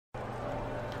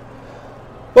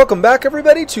Welcome back,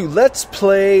 everybody, to Let's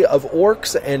Play of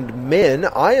Orcs and Men.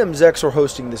 I am Xexor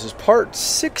hosting. This is part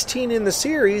 16 in the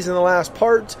series. In the last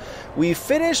part, we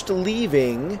finished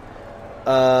leaving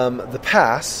the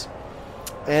pass,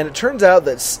 and it turns out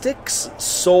that Styx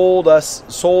sold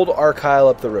Arkail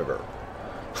up the river.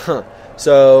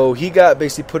 So he got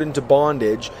basically put into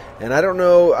bondage, and I don't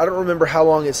remember how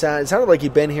long it sounded. It sounded like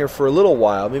he'd been here for a little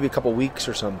while, maybe a couple weeks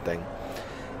or something.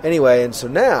 Anyway, and so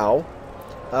now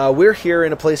we're here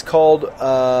in a place called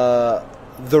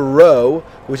the Row,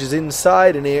 which is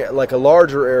inside a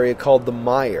larger area called the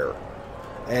Mire,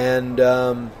 and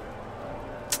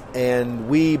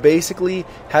we basically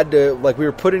had to, we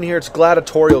were put in here. It's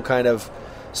gladiatorial kind of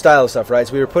style of stuff, right?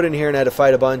 So we were put in here and had to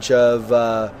fight a bunch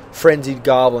of frenzied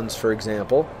goblins, for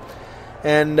example,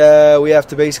 and we have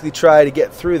to basically try to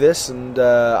get through this. And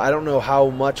I don't know how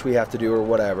much we have to do or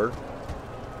whatever.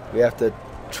 We have to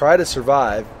try to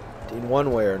survive in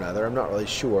one way or another. I'm not really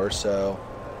sure, so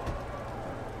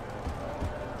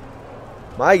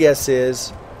my guess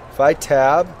is if I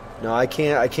tab, no, I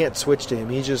can't switch to him.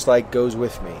 He just goes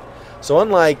with me. So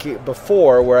unlike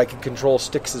before where I could control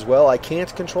Styx as well, I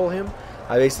can't control him.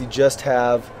 I basically just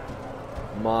have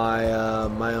my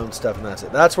my own stuff, and that's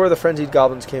it. That's where the frenzied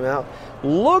goblins came out.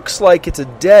 Looks like it's a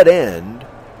dead end.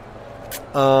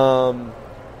 So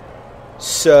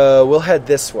we'll head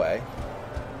this way.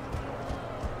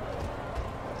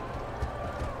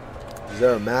 Is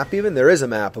there a map even? There is a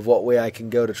map of what way I can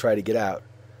go to try to get out.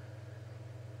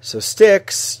 So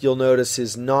Styx, you'll notice,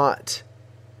 is not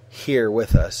here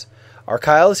with us.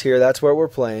 Arkail is here. That's where we're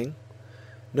playing.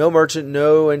 No merchant,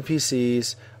 no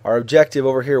NPCs. Our objective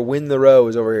over here, win the row,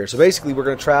 is over here. So basically we're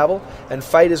going to travel and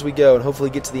fight as we go and hopefully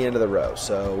get to the end of the row.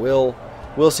 So we'll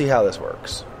see how this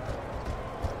works.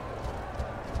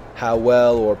 How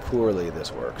well or poorly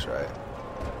this works, right?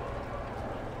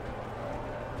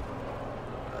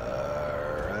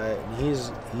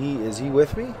 Is he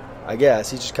with me? I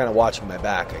guess he's just kind of watching my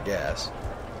back, I guess.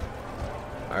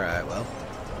 Alright, well,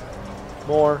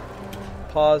 more.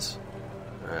 Pause.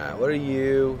 Alright, what are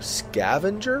you?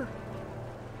 Scavenger?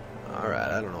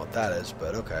 Alright, I don't know what that is,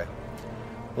 but okay.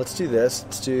 Let's do this.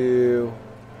 Let's do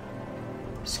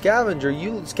Scavenger.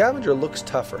 Scavenger looks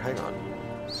tougher. Hang on.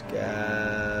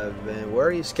 Where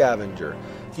are you, Scavenger?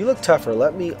 You look tougher.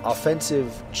 Let me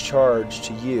offensive charge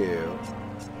to you.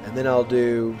 And then I'll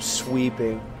do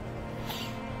sweeping,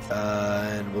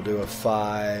 and we'll do a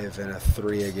 5 and a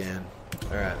 3 again.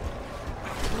 All right.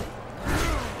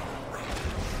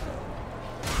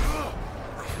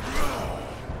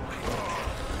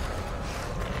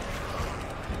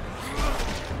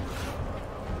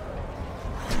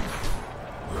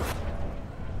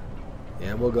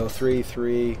 And we'll go 3,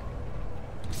 3,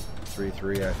 3,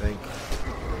 3. I think.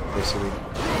 Okay, so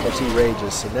let's see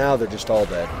rages. So now they're just all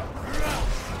dead.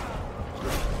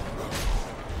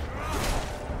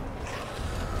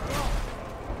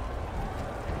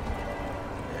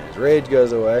 Rage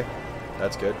goes away.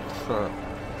 That's good.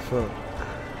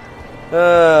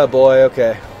 Oh boy,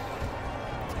 okay.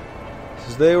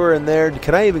 So they were in there.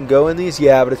 Can I even go in these?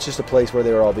 Yeah, but it's just a place where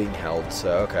they were all being held,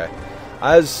 so okay.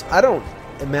 I don't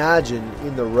imagine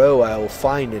in the row I will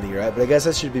find any, right? But I guess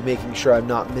I should be making sure I'm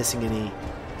not missing any,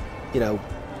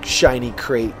 shiny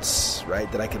crates,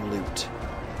 right, that I can loot.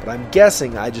 But I'm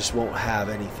guessing I just won't have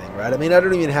anything, right? I mean, I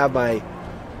don't even have my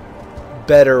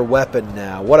better weapon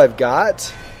now. What I've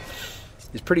got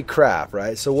is pretty crap,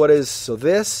 right? So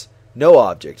this? No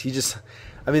object. He's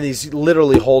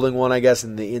literally holding one, I guess,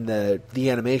 in the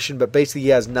animation, but basically he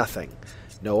has nothing.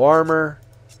 No armor,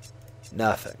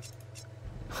 nothing.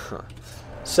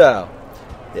 So,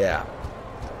 yeah.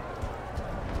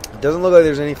 It doesn't look like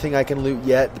there's anything I can loot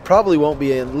yet. There probably won't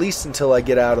be, at least until I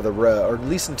get out of the row, or at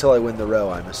least until I win the row,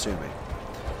 I'm assuming.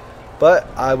 But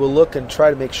I will look and try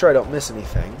to make sure I don't miss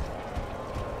anything.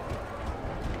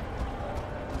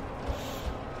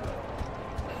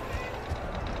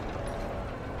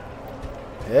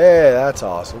 Hey, that's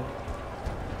awesome.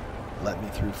 Let me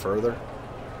through further.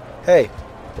 Hey,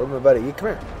 where's my buddy? Come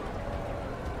here.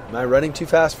 Am I running too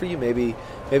fast for you? Maybe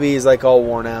he's all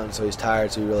worn out and so he's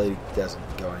tired, so he really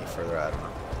doesn't go any further. I don't know.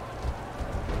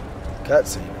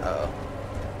 Cutscene. Uh-oh.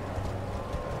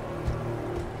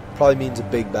 Probably means a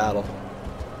big battle.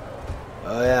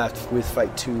 Oh yeah, we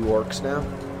fight 2 orcs now.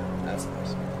 That's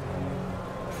nice.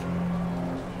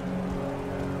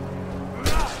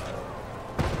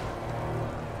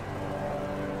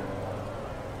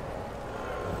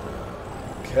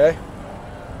 Okay.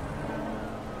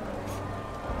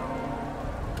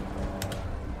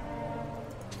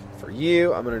 For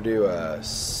you, I'm going to do a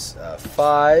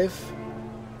 5,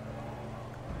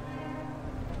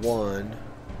 1,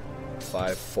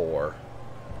 5-4.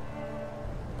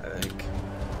 I think.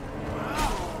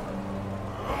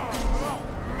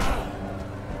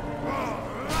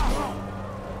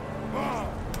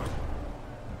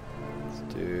 Let's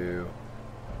do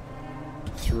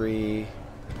 3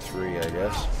 and 3, I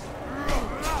guess.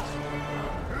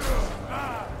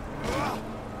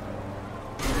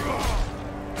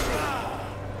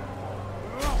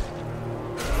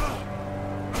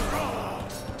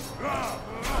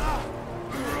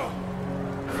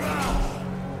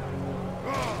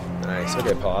 Nice.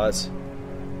 Okay, pause.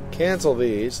 Cancel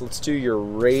these. Let's do your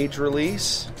rage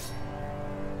release.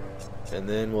 And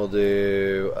then we'll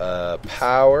do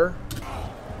power.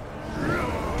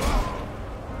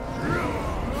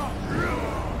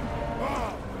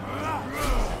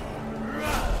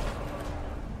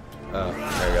 Oh,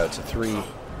 there we go. It's a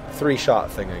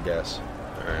three-shot thing, I guess.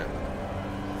 Alright.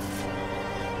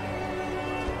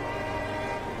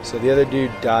 So the other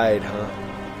dude died, huh?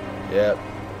 Yep.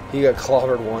 He got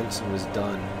clobbered once and was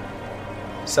done.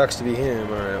 Sucks to be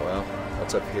him. Alright, well,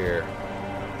 what's up here?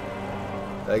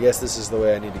 I guess this is the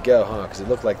way I need to go, huh? Because it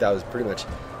looked like that was pretty much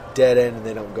dead end and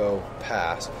they don't go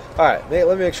past. Alright, let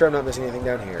me make sure I'm not missing anything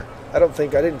down here. I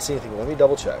didn't see anything. Let me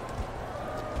double check.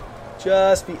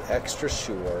 Just be extra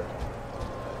sure.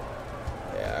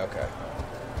 Yeah, okay.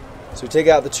 So we take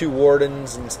out the 2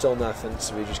 wardens and still nothing,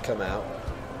 so we just come out.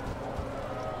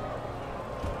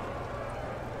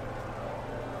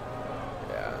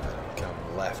 Yeah, and then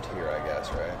come left here, I guess,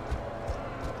 right?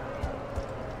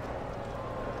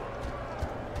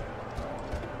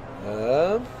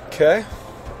 Okay.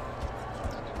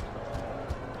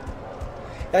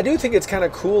 I do think it's kind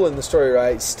of cool in the story,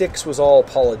 right? Styx was all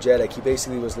apologetic. He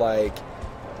basically was like,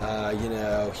 you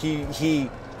know, he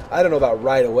I don't know about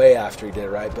right away after he did it,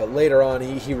 right? But later on,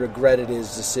 he regretted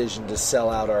his decision to sell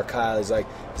out Arkail. He's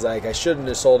like, I shouldn't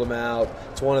have sold him out.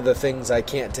 It's one of the things I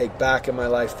can't take back in my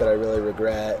life that I really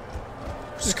regret.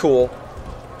 Which is cool.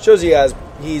 Shows he has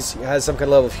some kind of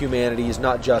level of humanity. He's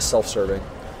not just self-serving.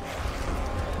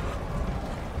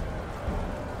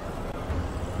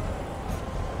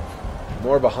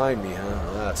 More behind me, huh?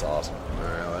 Oh, that's awesome.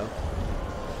 Alright, well.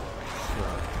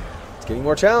 It's getting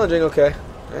more challenging. Okay.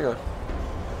 Hang on.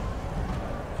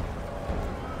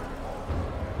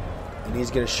 And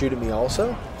he's going to shoot at me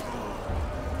also?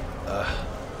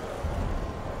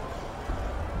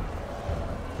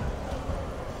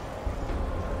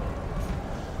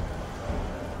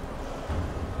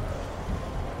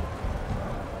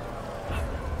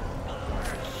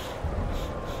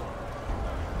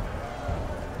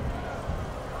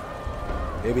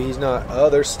 Maybe he's not. Oh,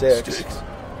 there's Styx.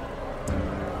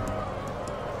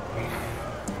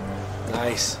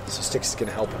 Nice. So Styx is going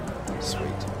to help him. Sweet.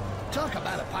 Talk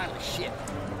about a pile of shit.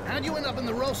 How'd you end up in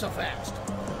the row so fast?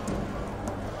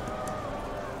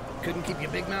 Couldn't keep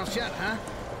your big mouth shut, huh?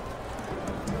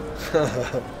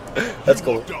 That's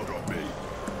cool.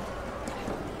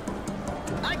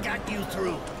 I got you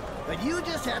through, but you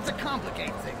just had to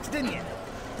complicate things, didn't you?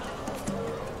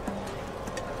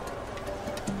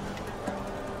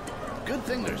 Good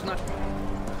thing there's not.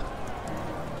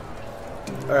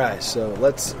 Alright, so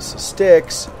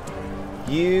Styx,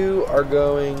 you are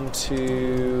going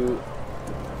to,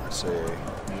 let's see,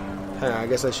 I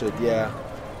guess I should, yeah.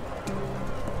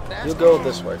 You'll go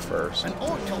this way first.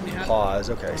 Pause,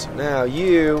 okay, so now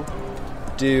you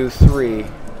do 3.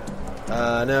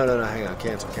 No, hang on,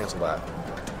 cancel that.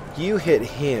 You hit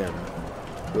him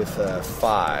with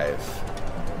 5.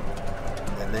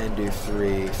 And then do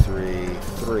 3, 3,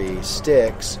 3.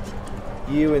 Styx,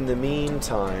 you in the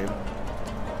meantime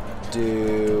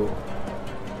do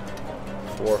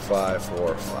 4, 5,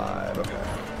 4, 5. Okay.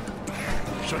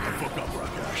 Shut the fuck up,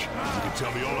 Rakash. You can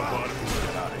tell me all about it when we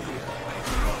get out of here.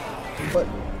 What?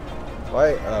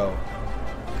 Why? Oh.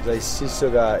 Because he's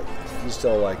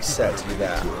still like set to do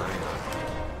that.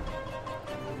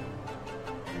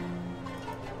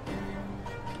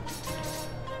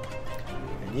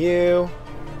 And you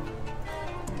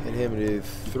hit him to do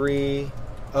 3.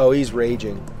 Oh, he's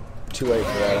raging. Too late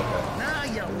for that. Okay. Now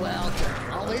you're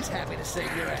welcome. Always happy to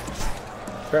save your ass.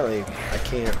 Apparently, I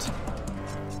can't.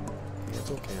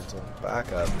 Cancel.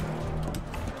 Back up.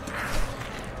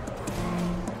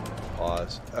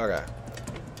 Pause. Okay.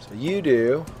 So you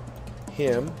do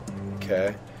him.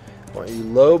 Okay. I want you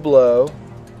low blow,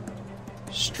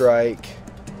 strike,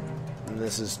 and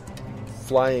this is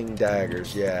flying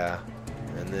daggers. Yeah.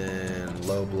 And then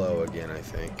low blow again, I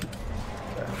think.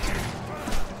 Okay.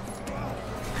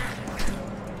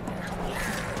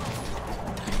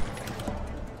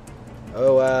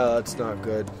 Oh wow, that's not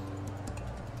good.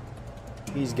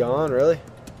 He's gone, really?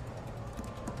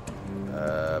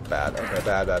 Bad. Okay,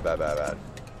 bad.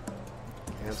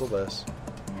 Cancel this.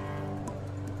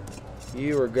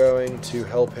 You are going to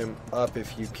help him up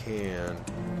if you can.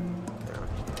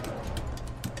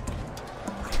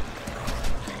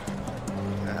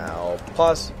 Now,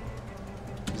 pause.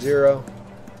 0.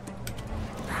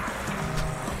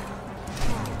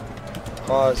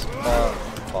 Pause.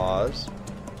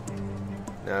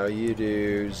 Now you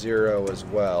do 0 as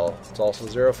well. It's also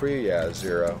 0 for you? Yeah,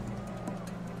 0.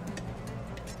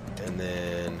 And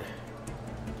then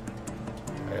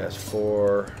I guess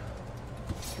 4,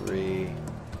 3,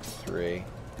 3.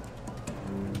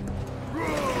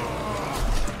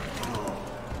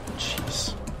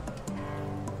 Jeez.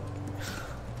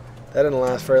 That didn't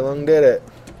last very long, did it?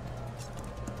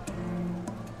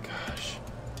 Gosh.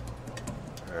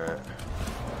 Alright.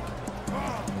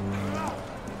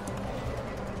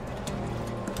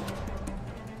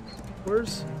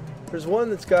 There's one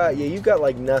that's got, yeah, you've got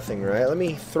like nothing, right? Let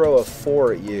me throw a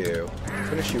 4 at you.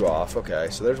 Finish you off. Okay,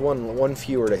 so there's one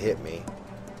fewer to hit me.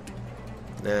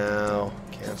 Now,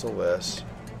 cancel this.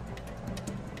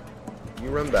 You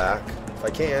run back. If I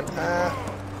can.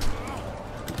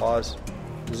 Pause.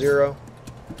 0.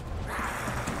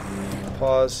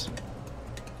 Pause.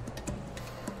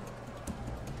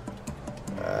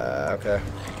 Okay.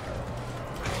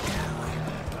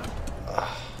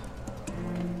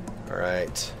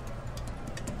 Alright.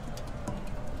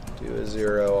 Do a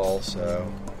 0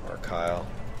 also. Arkail.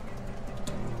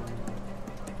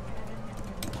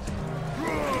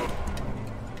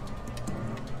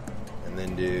 And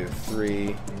then do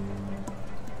 3,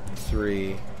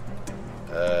 3.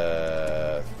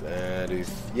 Do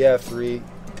 3,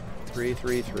 3,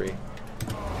 3, 3. Okay.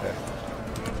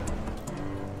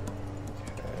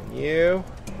 And you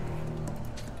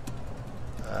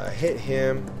hit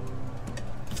him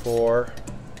for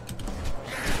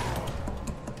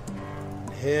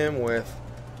him with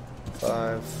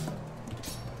 5.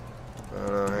 Oh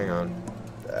no, hang on.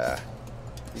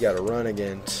 You gotta run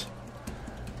again.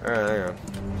 Alright, hang on.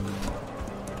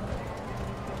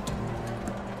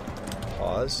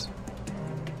 Pause.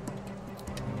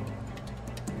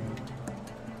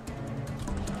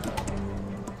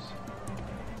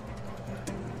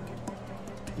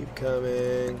 Keep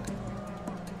coming.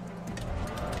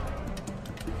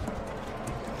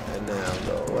 And now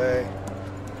go away.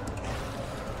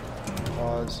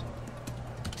 Pause.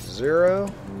 0.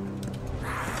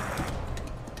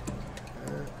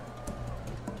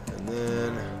 And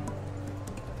then,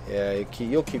 yeah,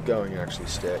 you'll keep going. Actually,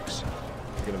 Styx.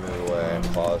 You're gonna move away and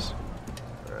pause.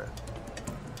 All right.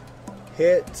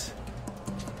 Hit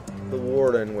the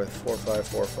warden with 4, 5,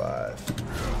 4, 5.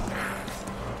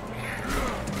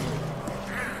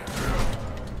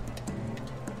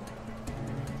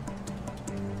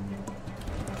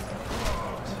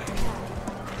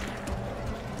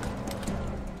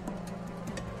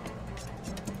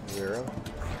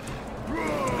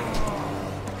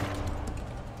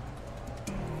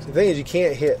 The thing is, you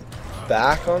can't hit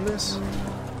back on this. Okay.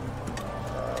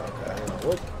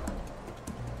 Whoop.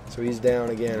 So he's down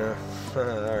again, huh?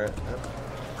 Alright.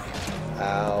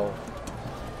 Ow.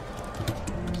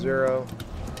 0.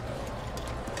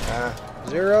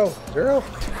 0. 0.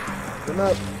 Come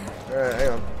up. Alright, hang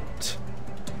on.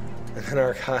 And then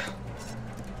Arkail.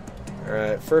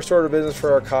 Alright, first order of business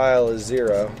for Arkail is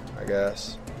 0, I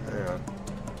guess. Hang on.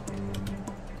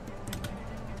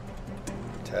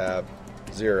 Tab.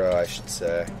 0, I should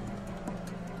say.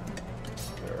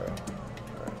 0.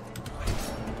 Right.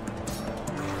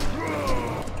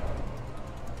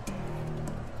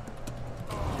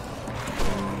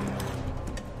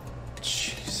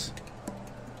 Jeez.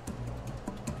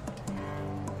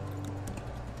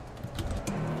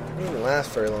 It doesn't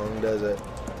last very long, does it?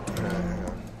 Alright, hang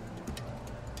on.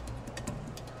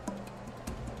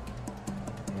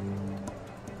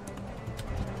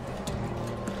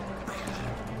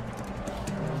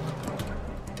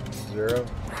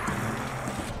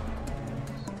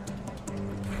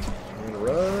 And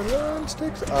run,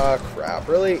 Styx. Ah, crap.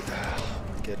 Really? Oh,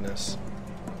 my goodness.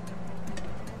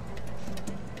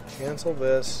 Cancel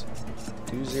this.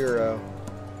 Do 0.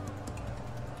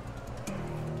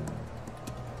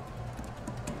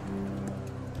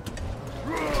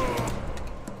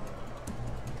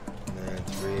 And then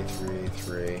 3, 3,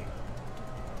 3. Wait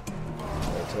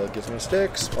till it gives me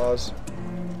Styx. Pause.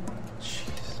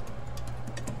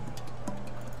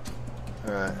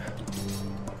 Alright.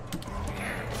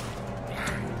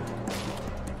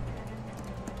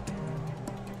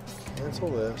 Cancel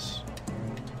this.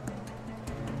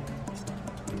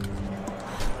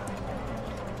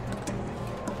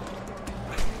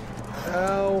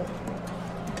 Ow.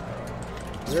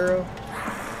 0.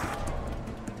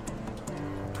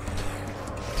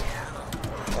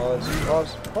 Pause,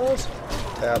 pause, pause.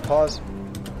 Tab, pause.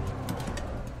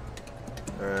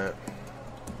 Alright.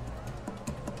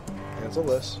 Cancel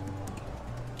this.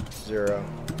 0.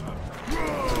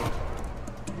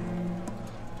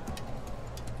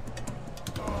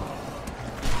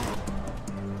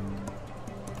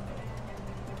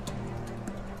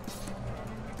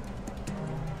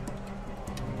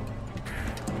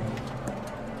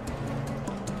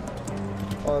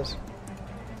 Pause.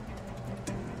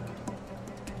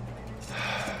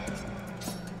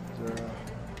 0.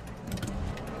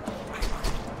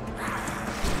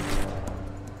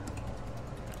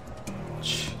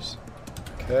 Jeez.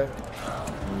 Okay.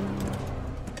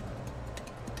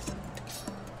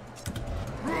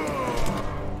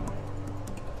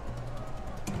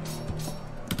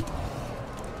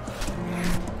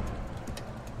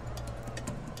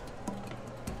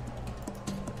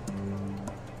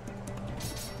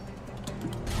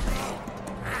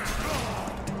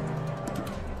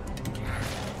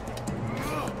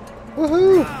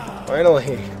 Woohoo!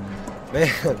 Finally.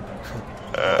 Man.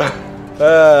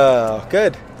 Oh,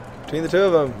 good. Between the two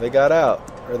of them, they got out.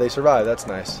 Or they survived. That's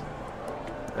nice.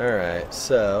 Alright,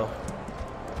 so...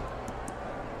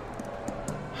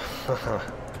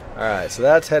 Alright, so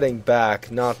that's heading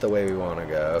back, not the way we want to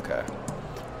go. Okay.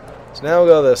 So now we'll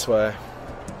go this way.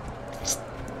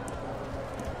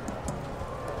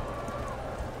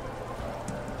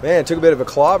 Man, it took a bit of a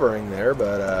clobbering there,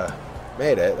 but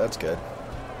made it. That's good.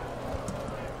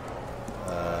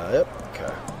 Yep,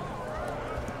 okay.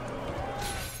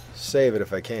 Save it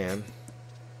if I can.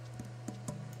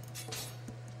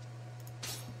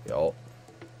 Yup.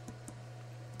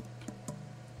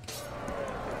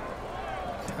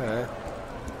 Okay.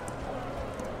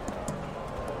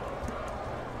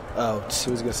 Oh,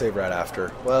 she was going to save right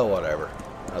after. Well, whatever.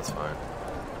 That's fine.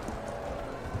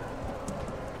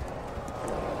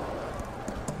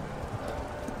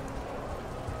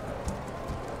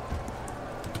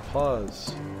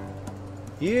 Pause.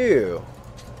 You.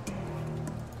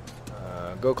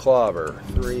 Go clobber.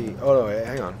 3. Oh no, wait,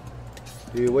 hang on.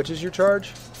 Dude, which is your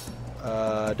charge?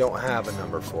 Don't have a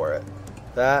number for it.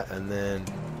 That and then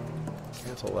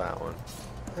cancel that one.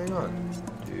 Hang on,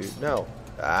 dude. No.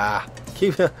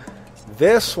 Keep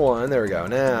this one. There we go.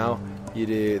 Now you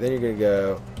do. Then you're gonna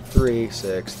go 3,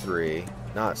 6, 3.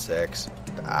 Not 6.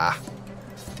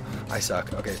 I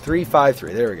suck. Okay, 3, 5,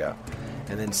 3. There we go.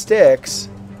 And then Styx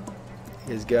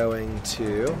is going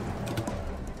to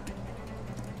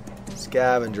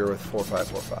scavenger with 4, 5,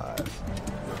 4, 5.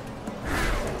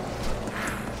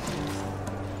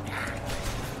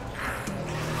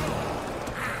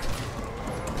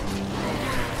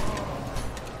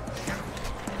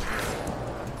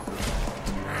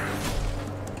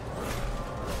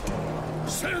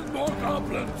 Send more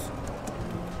goblins.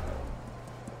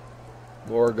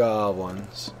 More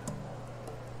goblins.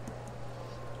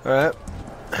 All right.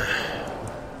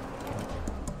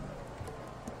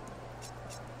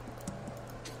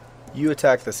 You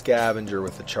attack the scavenger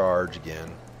with the charge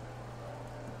again.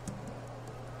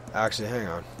 Actually, hang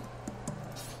on.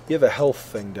 You have a health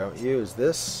thing, don't you? Is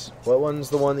this... What one's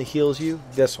the one that heals you?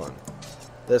 This one.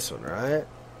 This one, right?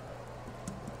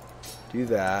 Do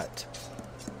that.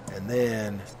 And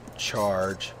then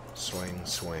charge, swing,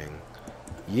 swing.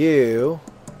 You...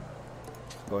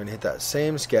 Going to hit that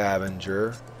same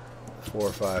scavenger.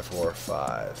 4, 5, 4,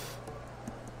 5.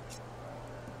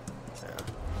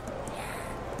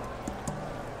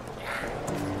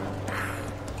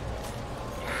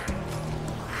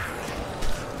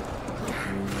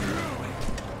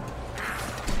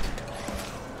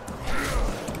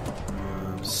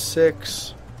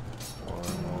 6, 1,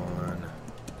 1,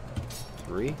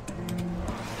 3.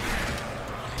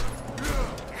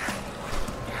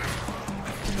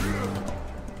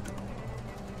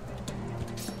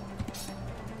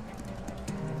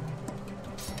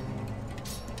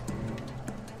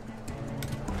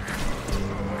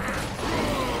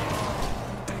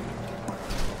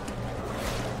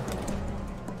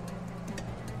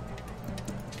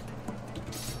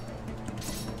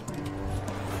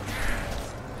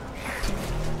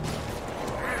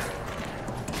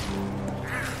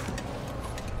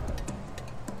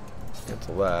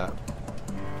 Cancel that.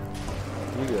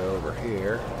 You go over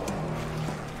here.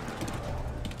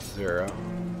 0.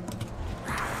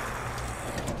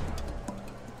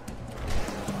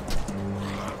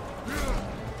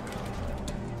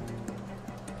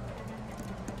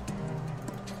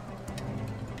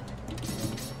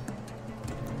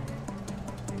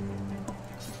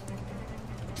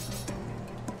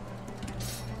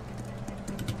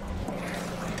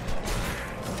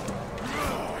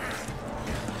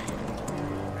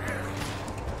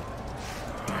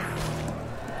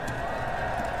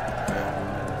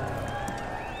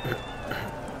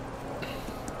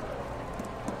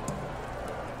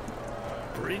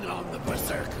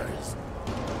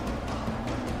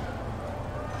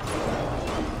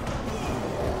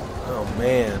 Oh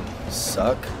man,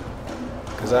 suck.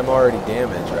 Because I'm already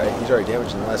damaged, right? He's already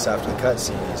damaged unless after the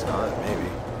cutscene he's not, maybe.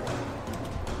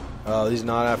 Oh, he's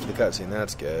not after the cutscene,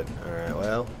 that's good. Alright,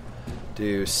 well.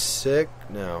 Do 6,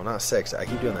 no, not 6, I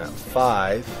keep doing that.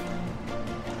 5,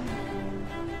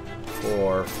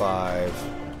 4, 5,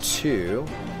 2,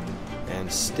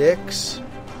 and Styx.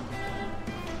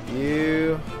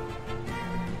 You,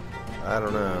 I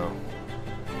don't know.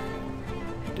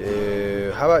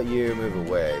 How about you move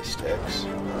away, Styx?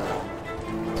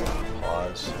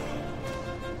 Pause.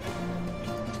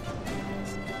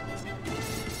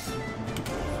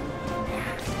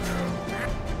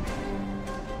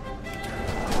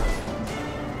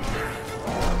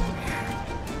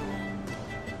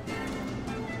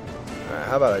 Alright,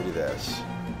 how about I do this?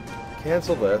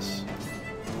 Cancel this.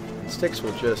 And Styx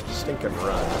will just stinkin'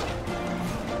 run.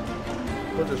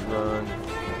 He'll just run.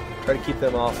 Try to keep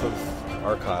them off of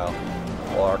Arkail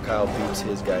while Arkail beats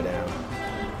his guy down.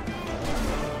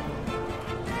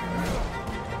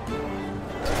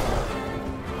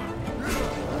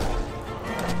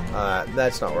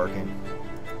 That's not working.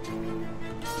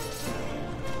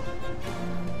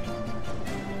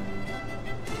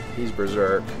 He's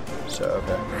berserk, so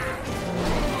okay.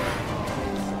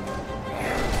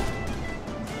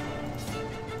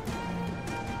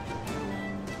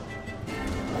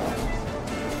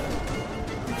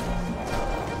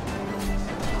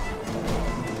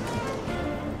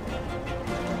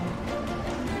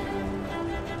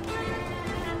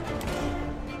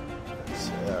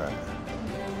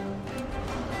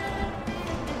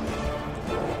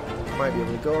 Might be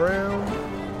able to go around.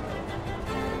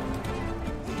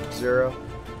 0.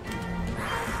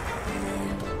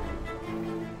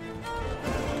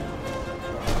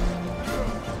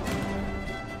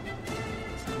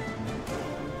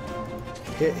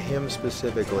 Hit him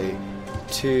specifically.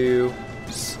 2.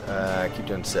 Keep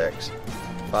doing 6.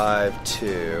 5,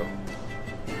 2,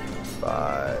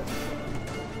 5.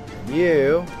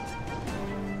 You.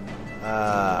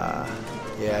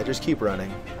 Yeah, just keep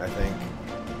running, I think.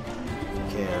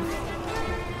 Can.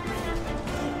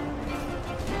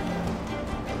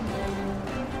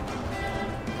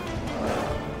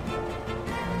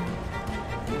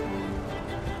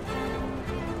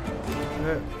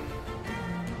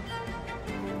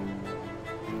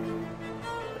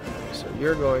 So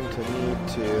you're going to need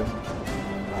to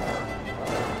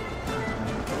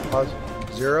pause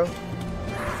 0.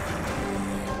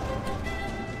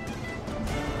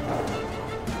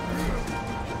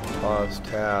 Pause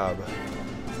tab.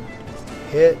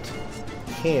 Hit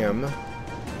him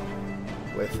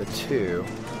with the 2.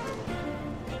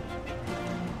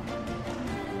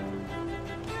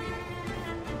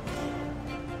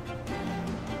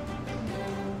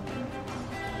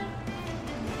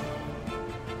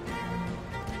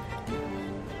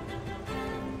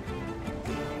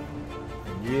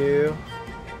 And you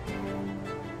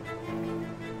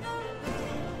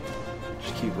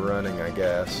just keep running, I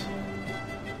guess.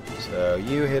 So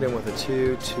you hit him with a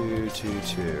 2, 2, 2,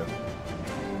 2.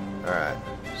 Alright,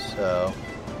 so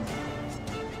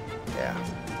yeah.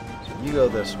 So you go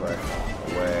this way.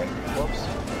 Away. Whoops.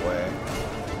 Away.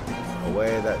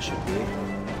 Away, that should be.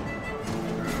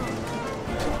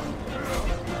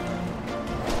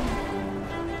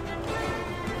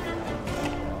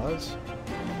 Pause.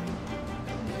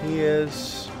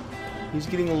 He's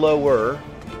getting lower.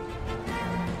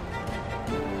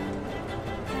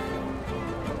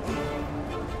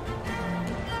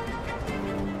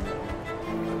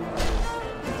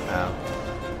 Ow.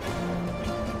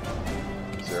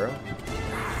 0.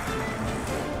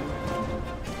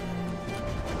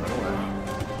 Run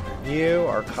away. You,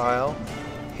 Arkail,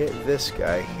 hit this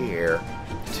guy here.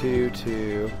 2,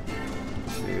 2,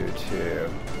 2, 2.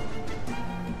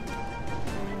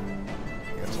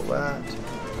 Cancel that.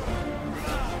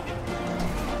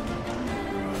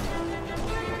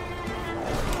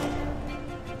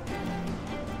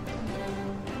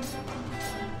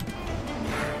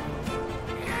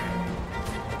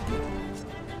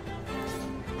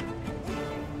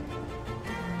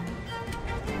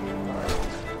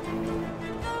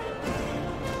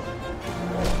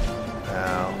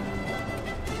 Ow.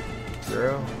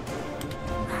 0.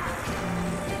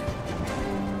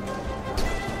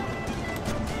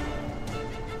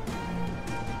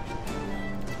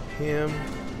 Him.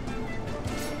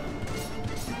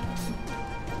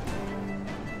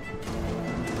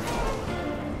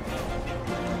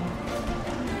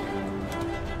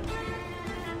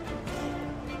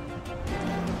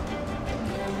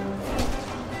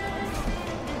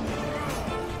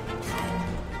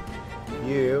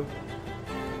 You.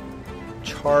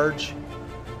 charge.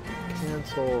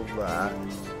 Cancel that.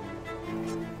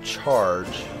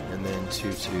 Charge. And then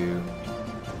 2-2.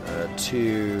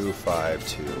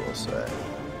 2-5-2, we'll say.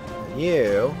 And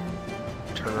you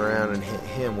turn around and hit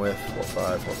him with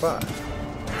 4-5.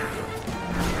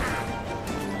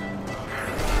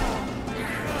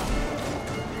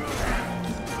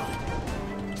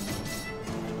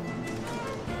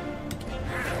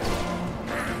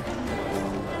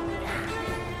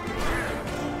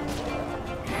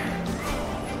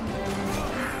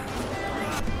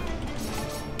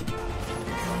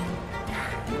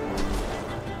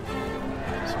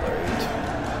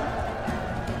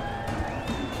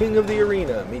 King of the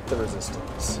arena, meet the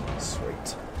resistance.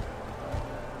 Sweet.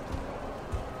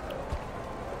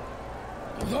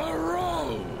 The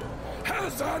row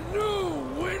has a new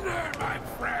winner, my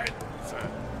friends.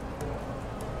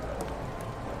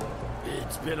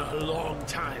 It's been a long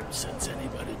time since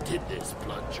anybody did this,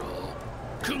 Bloodjaw.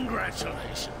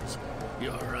 Congratulations.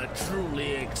 You're a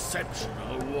truly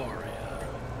exceptional warrior.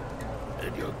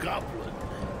 And your goblin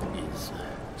is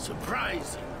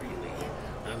surprising.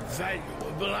 A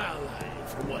valuable ally,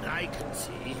 from what I can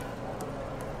see.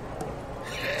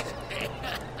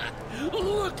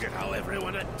 Look at how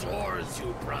everyone adores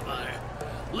you, brother.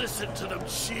 Listen to them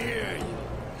cheer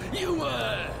you. You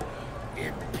were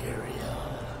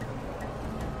Imperial.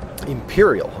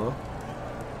 Imperial, huh?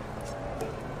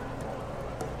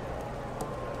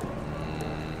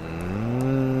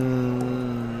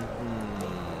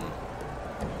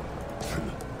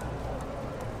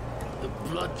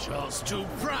 Bloodjaw's too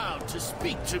proud to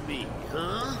speak to me,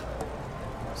 huh?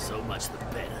 So much the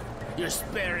better. You're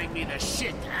sparing me the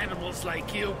shit animals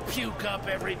like you puke up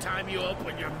every time you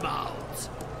open your mouths.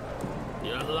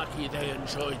 You're lucky they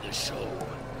enjoyed the show.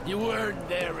 You earned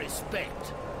their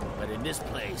respect. But in this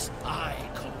place, I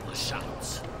call the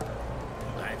shots.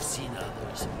 I've seen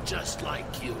others just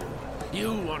like you.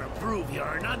 You want to prove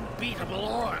you're an unbeatable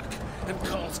orc and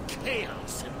cause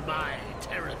chaos in my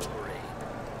territory.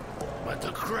 But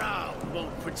the crowd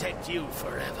won't protect you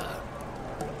forever.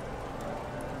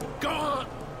 Go on!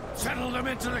 Settle them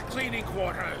into the cleaning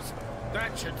quarters.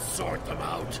 That should sort them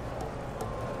out.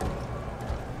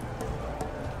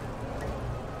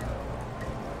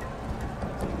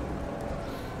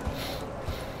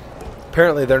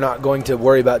 Apparently they're not going to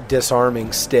worry about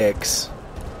disarming Styx.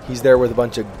 He's there with a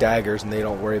bunch of daggers and they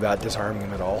don't worry about disarming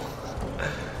him at all.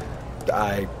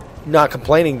 I'm not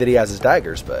complaining that he has his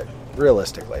daggers, but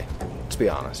realistically, let's be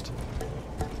honest.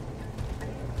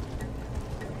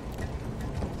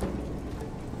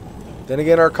 Then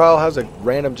again, Arkail has a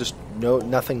random just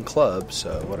nothing club,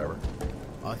 so whatever.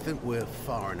 I think we're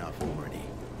far enough already.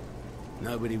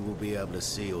 Nobody will be able to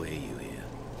see or hear you here.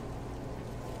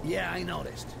 Yeah, I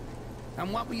noticed.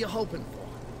 And what were you hoping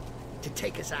for? To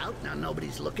take us out now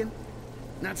nobody's looking?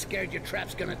 Not scared your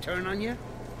trap's gonna turn on you?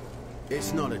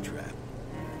 It's not a trap.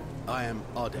 I am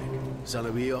Ardek, son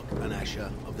of Eok and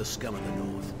Asher of the Scum of the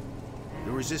North.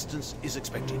 The Resistance is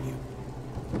expecting you.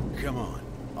 Come on,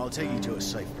 I'll take you to a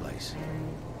safe place.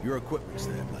 Your equipment's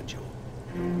there, Bloodjaw.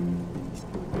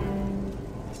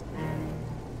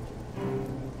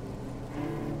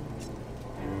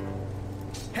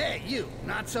 Hey, you!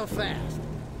 Not so fast.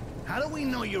 How do we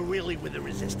know you're really with the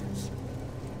Resistance?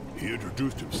 He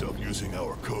introduced himself using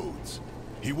our codes.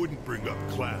 He wouldn't bring up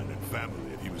clan and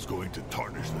family if he was going to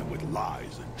tarnish them with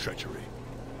lies and treachery.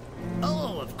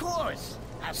 Oh, of course!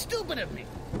 How stupid of me!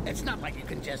 It's not like you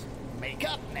can just make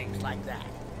up names like that.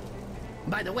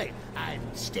 By the way, I'm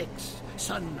Styx,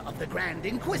 son of the Grand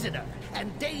Inquisitor,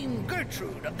 and Dame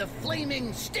Gertrude of the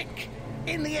Flaming Stick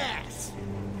in the ass.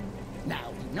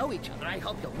 Now, we know each other. I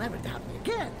hope you'll never doubt me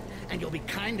again, and you'll be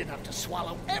kind enough to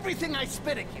swallow everything I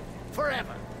spit at you,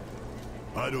 forever.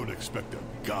 I don't expect a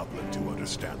goblin to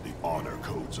understand the honor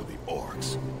codes of the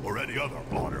orcs, or any other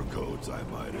honor codes, I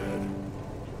might add.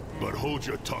 But hold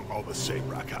your tongue all the same,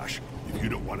 Rakash, if you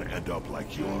don't want to end up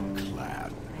like your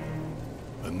clan.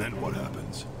 And then what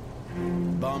happens?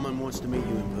 Barman wants to meet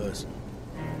you in person.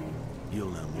 You'll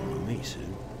know more than me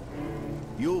soon.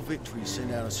 Your victory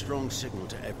sent out a strong signal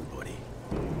to everybody.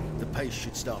 The pace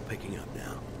should start picking up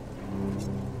now.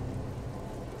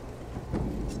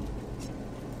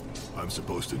 I'm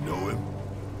supposed to know him?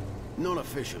 Not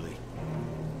officially.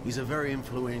 He's a very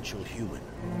influential human.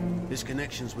 His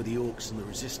connections with the Orcs and the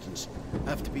Resistance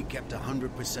have to be kept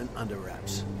 100% under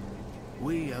wraps.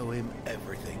 We owe him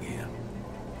everything here.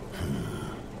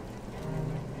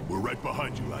 We're right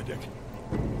behind you, Ardek.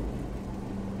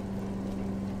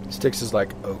 Styx is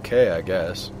like, okay, I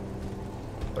guess.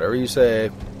 Whatever you say,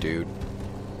 dude.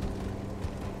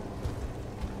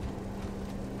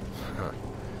 Huh.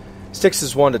 Styx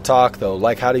is one to talk, though.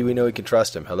 Like, how do we know we can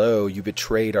trust him? Hello, you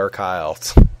betrayed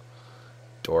Arkail.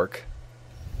 Dork.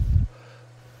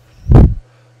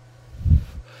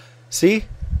 See?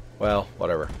 Well,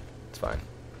 whatever. It's fine.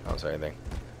 I don't say anything.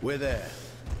 We're there.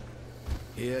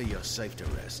 Here, you're safe to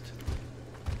rest.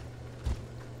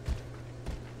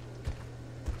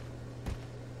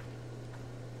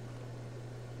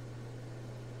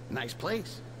 Nice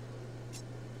place.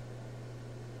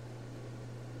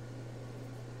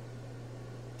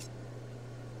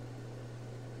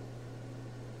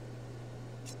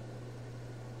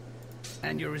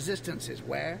 And your resistance is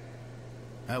where?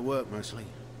 At work, mostly.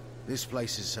 This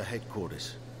place is a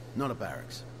headquarters, not a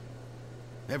barracks.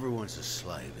 Everyone's a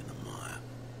slave in the mire.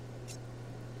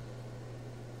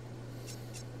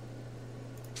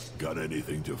 Got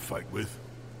anything to fight with?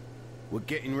 We're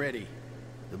getting ready.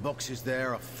 The boxes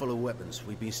there are full of weapons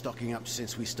we've been stocking up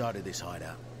since we started this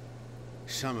hideout.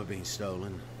 Some have been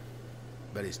stolen,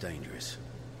 but it's dangerous.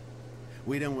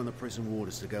 We don't want the prison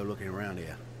warders to go looking around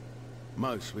here.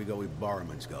 Most we go with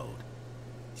borrowman's gold.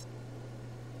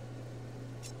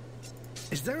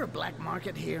 Is there a black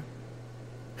market here?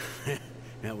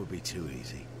 That would be too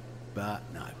easy. But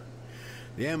no.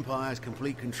 The Empire has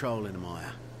complete control in the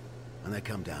mire, and they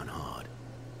come down hard.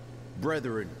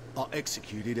 Brethren are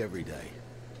executed every day,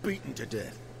 beaten to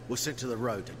death, or sent to the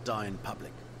road to die in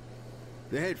public.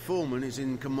 The head foreman is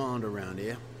in command around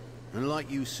here, and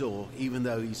like you saw, even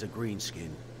though he's a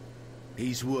greenskin,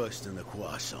 he's worse than the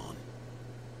Croissant.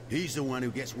 He's the one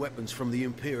who gets weapons from the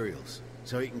Imperials,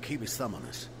 so he can keep his thumb on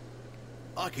us.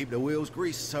 I keep the wheels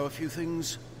greased so a few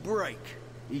things break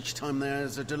each time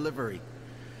there's a delivery,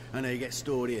 and they get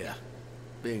stored here.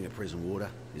 Being a prison warder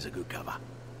is a good cover.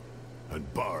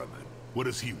 And Barrowman, what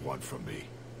does he want from me?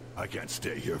 I can't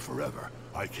stay here forever.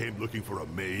 I came looking for a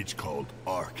mage called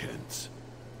Arkans.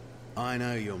 I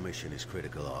know your mission is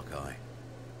critical, Arkail.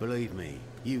 Believe me,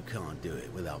 you can't do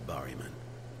it without Barrowman.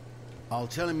 I'll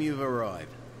tell him you've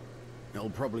arrived. It'll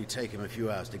probably take him a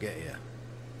few hours to get here.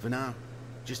 For now,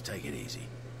 just take it easy.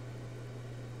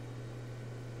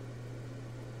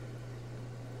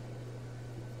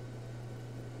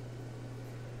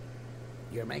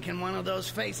 You're making one of those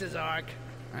faces, Ark.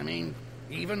 I mean,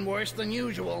 even worse than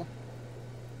usual.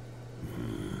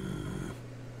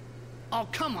 Oh,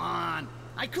 come on.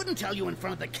 I couldn't tell you in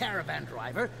front of the caravan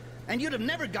driver, and you'd have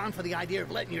never gone for the idea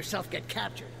of letting yourself get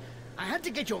captured. I had to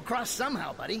get you across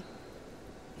somehow, buddy.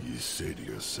 You say to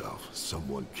yourself,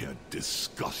 someone can't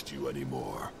disgust you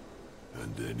anymore.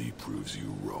 And then he proves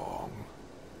you wrong.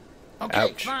 Okay,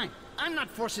 Ouch. fine. I'm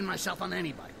not forcing myself on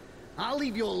anybody. I'll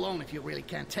leave you alone if you really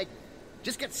can't take me.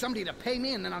 Just get somebody to pay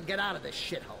me and then I'll get out of this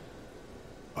shithole.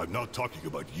 I'm not talking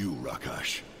about you,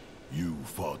 Rakash. You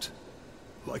fought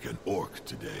like an orc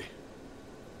today.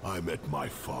 I met my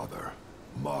father,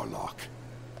 Marlock.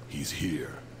 He's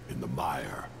here, in the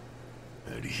mire.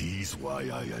 And he's why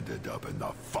I ended up in the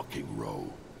fucking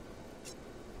row.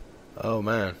 Oh,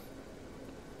 man.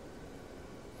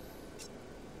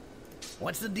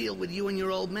 What's the deal with you and your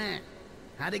old man?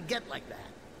 How'd it get like that?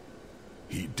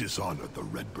 He dishonored the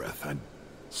Red Breath and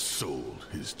sold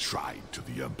his tribe to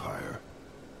the Empire.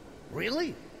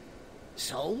 Really?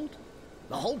 Sold?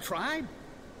 The whole tribe?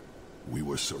 We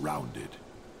were surrounded,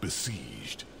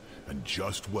 besieged, and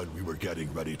just when we were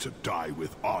getting ready to die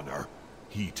with honor,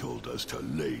 he told us to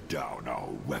lay down our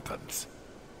weapons.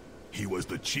 He was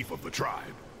the chief of the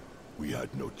tribe. We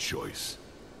had no choice.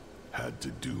 Had to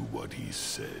do what he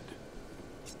said.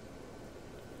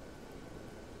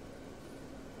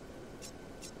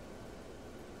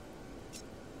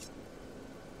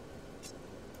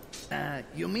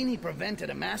 You mean he prevented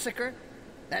a massacre?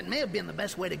 That may have been the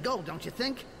best way to go, don't you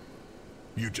think?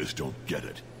 You just don't get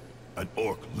it. An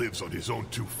orc lives on his own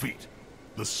 2 feet.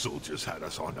 The soldiers had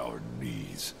us on our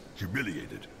knees,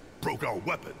 humiliated, broke our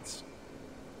weapons.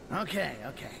 Okay.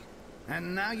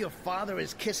 And now your father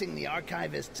is kissing the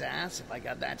archivist's ass, if I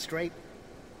got that straight?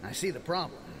 I see the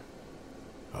problem.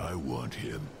 I want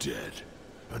him dead,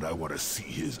 and I want to see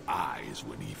his eyes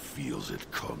when he feels it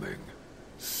coming.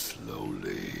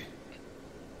 Slowly.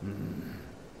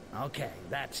 Okay,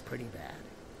 that's pretty bad.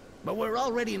 But we're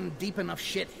already in deep enough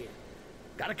shit here.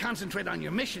 Gotta concentrate on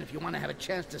your mission if you want to have a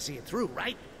chance to see it through,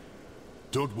 right?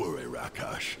 Don't worry,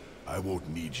 Rakash. I won't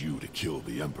need you to kill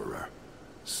the Emperor.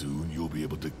 Soon you'll be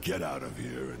able to get out of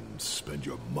here and spend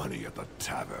your money at the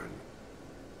tavern.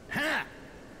 Ha!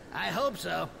 I hope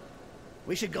so.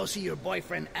 We should go see your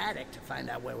boyfriend Attic to find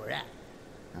out where we're at.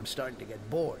 I'm starting to get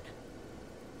bored.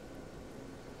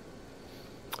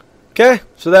 Okay,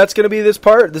 so that's going to be this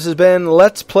part. This has been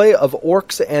Let's Play of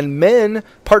Orcs and Men,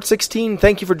 Part 16.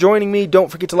 Thank you for joining me.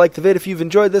 Don't forget to like the vid if you've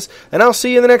enjoyed this, and I'll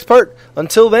see you in the next part.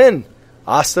 Until then,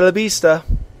 hasta la vista.